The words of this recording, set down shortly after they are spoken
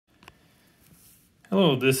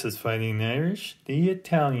Hello, this is Fighting Irish, the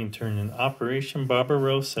Italian turn in Operation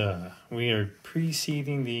Barbarossa. We are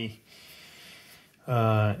preceding the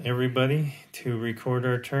everybody to record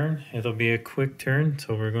our turn. It'll be a quick turn,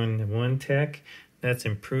 so we're going to one tech. That's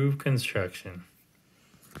improved construction.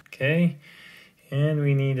 Okay, and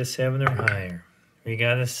we need a 7 or higher. We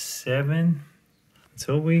got a 7,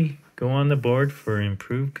 so we go on the board for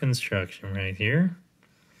improved construction right here.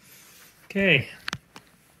 Okay.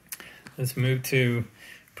 Let's move to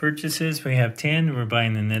purchases. We have 10. We're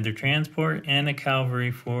buying another transport and a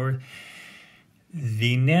cavalry for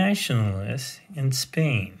the nationalists in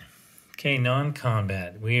Spain. Okay,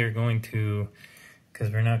 non-combat. We are going to,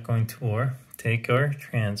 because we're not going to war, take our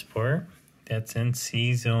transport. That's in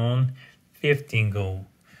C zone 15. Go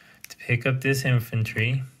to pick up this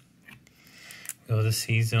infantry. Go to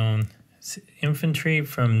C zone infantry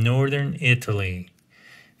from northern Italy.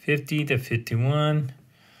 50 to 51.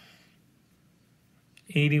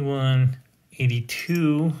 81,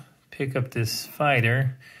 82, pick up this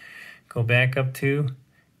fighter, go back up to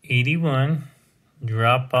 81,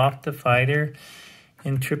 drop off the fighter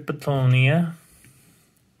in Tripolitania,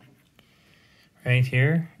 right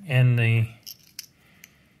here, and the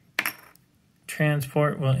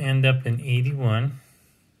transport will end up in 81,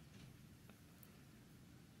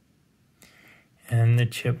 and the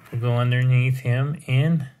chip will go underneath him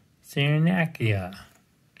in Cyrenaica.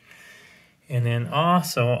 And then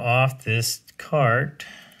also off this cart,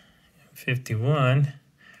 51,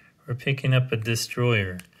 we're picking up a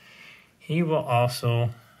destroyer. He will also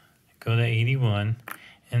go to 81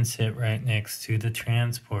 and sit right next to the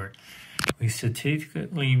transport. We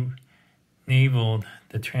strategically navaled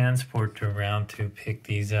the transport around to pick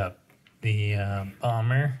these up. The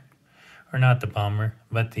bomber, or not the bomber,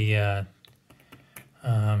 but the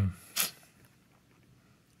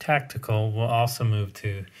tactical will also move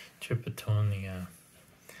to Tripolitania.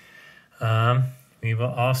 We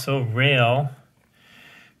will also rail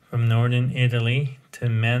from northern Italy to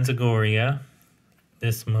Manzagorria,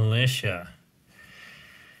 this militia.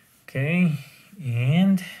 Okay,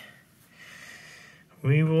 and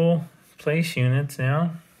we will place units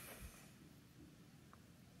now.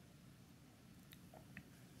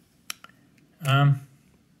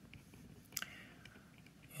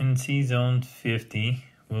 In C zone 50,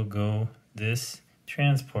 we'll go this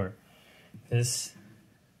transport. This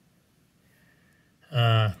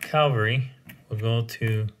cavalry will go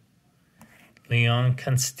to Leon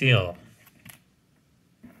Castile.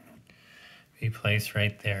 Be placed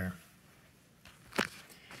right there.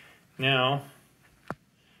 Now,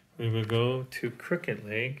 we will go to Crooked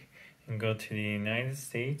Leg and go to the United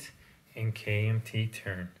States in KMT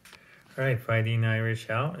turn. All right, Fighting Irish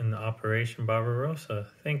out in Operation Barbarossa.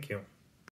 Thank you.